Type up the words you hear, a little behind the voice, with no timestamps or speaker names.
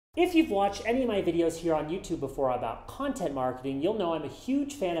If you've watched any of my videos here on YouTube before about content marketing, you'll know I'm a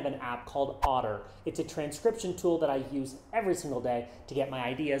huge fan of an app called Otter. It's a transcription tool that I use every single day to get my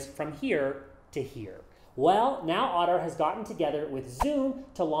ideas from here to here. Well, now Otter has gotten together with Zoom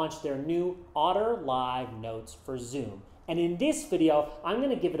to launch their new Otter Live Notes for Zoom. And in this video, I'm going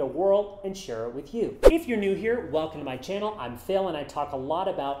to give it a whirl and share it with you. If you're new here, welcome to my channel. I'm Phil and I talk a lot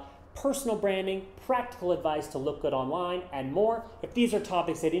about personal branding, practical advice to look good online, and more. If these are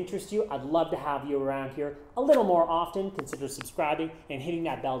topics that interest you, I'd love to have you around here a little more often. Consider subscribing and hitting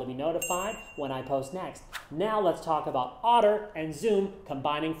that bell to be notified when I post next. Now let's talk about Otter and Zoom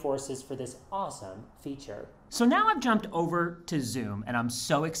combining forces for this awesome feature. So now I've jumped over to Zoom and I'm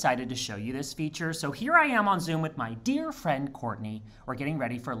so excited to show you this feature. So here I am on Zoom with my dear friend Courtney. We're getting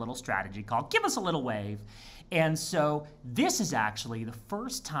ready for a little strategy call. Give us a little wave. And so this is actually the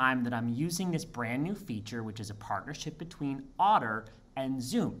first time that I'm using this brand new feature, which is a partnership between Otter and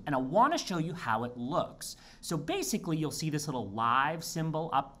Zoom. And I want to show you how it looks. So basically you'll see this little live symbol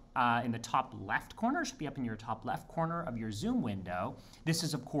up in the top left corner. It should be up in your top left corner of your Zoom window. This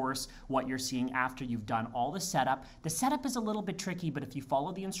is, of course, what you're seeing after you've done all the setup. The setup is a little bit tricky, but if you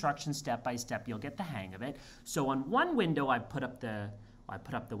follow the instructions step by step, you'll get the hang of it. So on one window, I put up the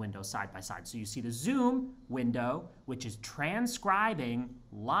window side by side. So you see the Zoom window, which is transcribing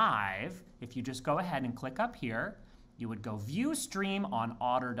live. If you just go ahead and click up here, you would go view stream on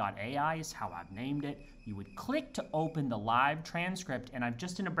Otter.Ai is how I've named it. You would click to open the live transcript, and I've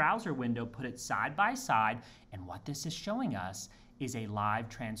just in a browser window put it side by side. And what this is showing us is a live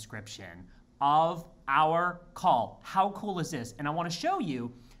transcription of our call. How cool is this? And I want to show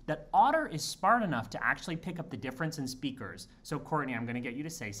you that Otter is smart enough to actually pick up the difference in speakers. So Courtney, I'm going to get you to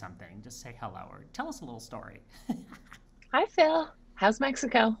say something. Just say hello or tell us a little story. Hi, Phil. How's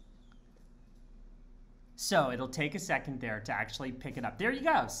Mexico? So it'll take a second there to actually pick it up. There you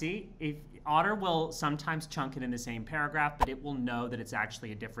go. See, if Otter will sometimes chunk it in the same paragraph, but it will know that it's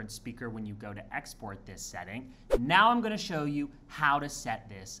actually a different speaker when you go to export this setting. Now I'm going to show you how to set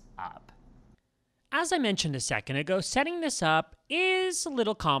this up. As I mentioned a second ago, setting this up is a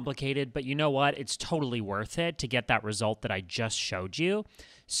little complicated, but you know what? It's totally worth it to get that result that I just showed you.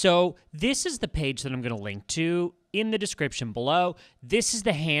 So this is the page that I'm going to link to in the description below. This is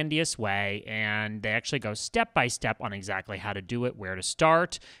the handiest way, and they actually go step by step on exactly how to do it, where to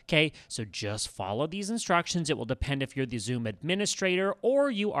start. Okay, so just follow these instructions. It will depend if you're the Zoom administrator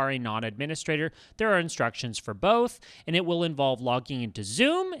or you are a non-administrator. There are instructions for both, and it will involve logging into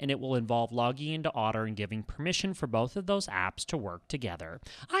Zoom, and it will involve logging into Otter and giving permission for both of those apps to work together.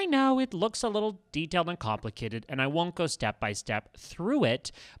 I know it looks a little detailed and complicated, and I won't go step by step through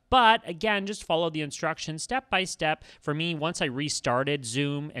it, but again, just follow the instructions step by step. For me, once I restarted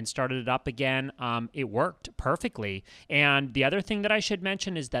Zoom and started it up again, it worked perfectly. And the other thing that I should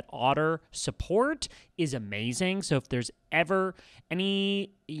mention is that Otter support is amazing. So if there's ever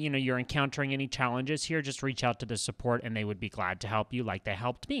any, you're encountering any challenges here, just reach out to the support and they would be glad to help you like they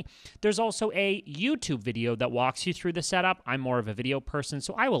helped me. There's also a YouTube video that walks you through the setup. I'm more of a video person,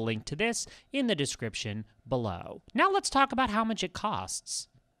 so I will link to this in the description below. Now let's talk about how much it costs.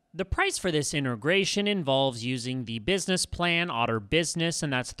 The price for this integration involves using the business plan, Otter Business,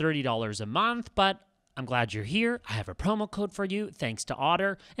 and that's $30 a month, but I'm glad you're here. I have a promo code for you, thanks to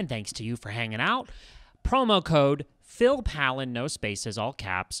Otter, and thanks to you for hanging out. Promo code Pallen, no spaces, all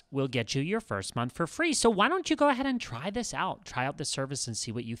caps, will get you your first month for free. So why don't you go ahead and try this out? Try out this service and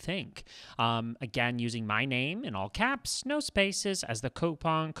see what you think. Again, using my name in all caps, no spaces, as the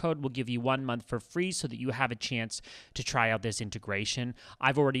coupon code will give you 1 month for free so that you have a chance to try out this integration.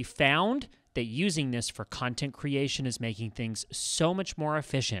 I've already found that using this for content creation is making things so much more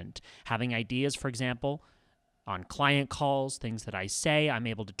efficient. Having ideas, for example, on client calls, things that I say, I'm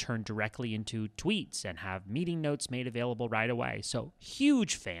able to turn directly into tweets and have meeting notes made available right away. So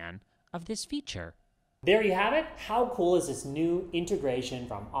huge fan of this feature. There you have it. How cool is this new integration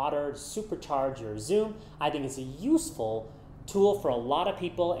from Otter to supercharge your Zoom? I think it's a useful tool for a lot of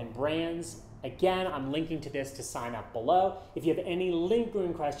people and brands. Again, I'm linking to this to sign up below. If you have any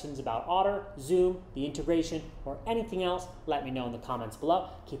lingering questions about Otter, Zoom, the integration, or anything else, let me know in the comments below.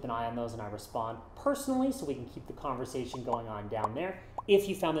 Keep an eye on those and I respond personally so we can keep the conversation going on down there. If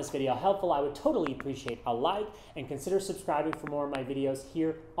you found this video helpful, I would totally appreciate a like and consider subscribing for more of my videos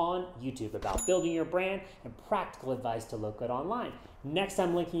here on YouTube about building your brand and practical advice to look good online. Next,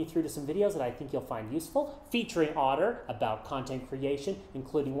 I'm linking you through to some videos that I think you'll find useful, featuring Otter about content creation,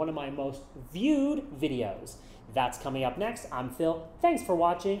 including one of my most viewed videos. That's coming up next. I'm Phil. Thanks for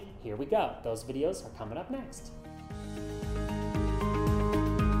watching. Here we go. Those videos are coming up next.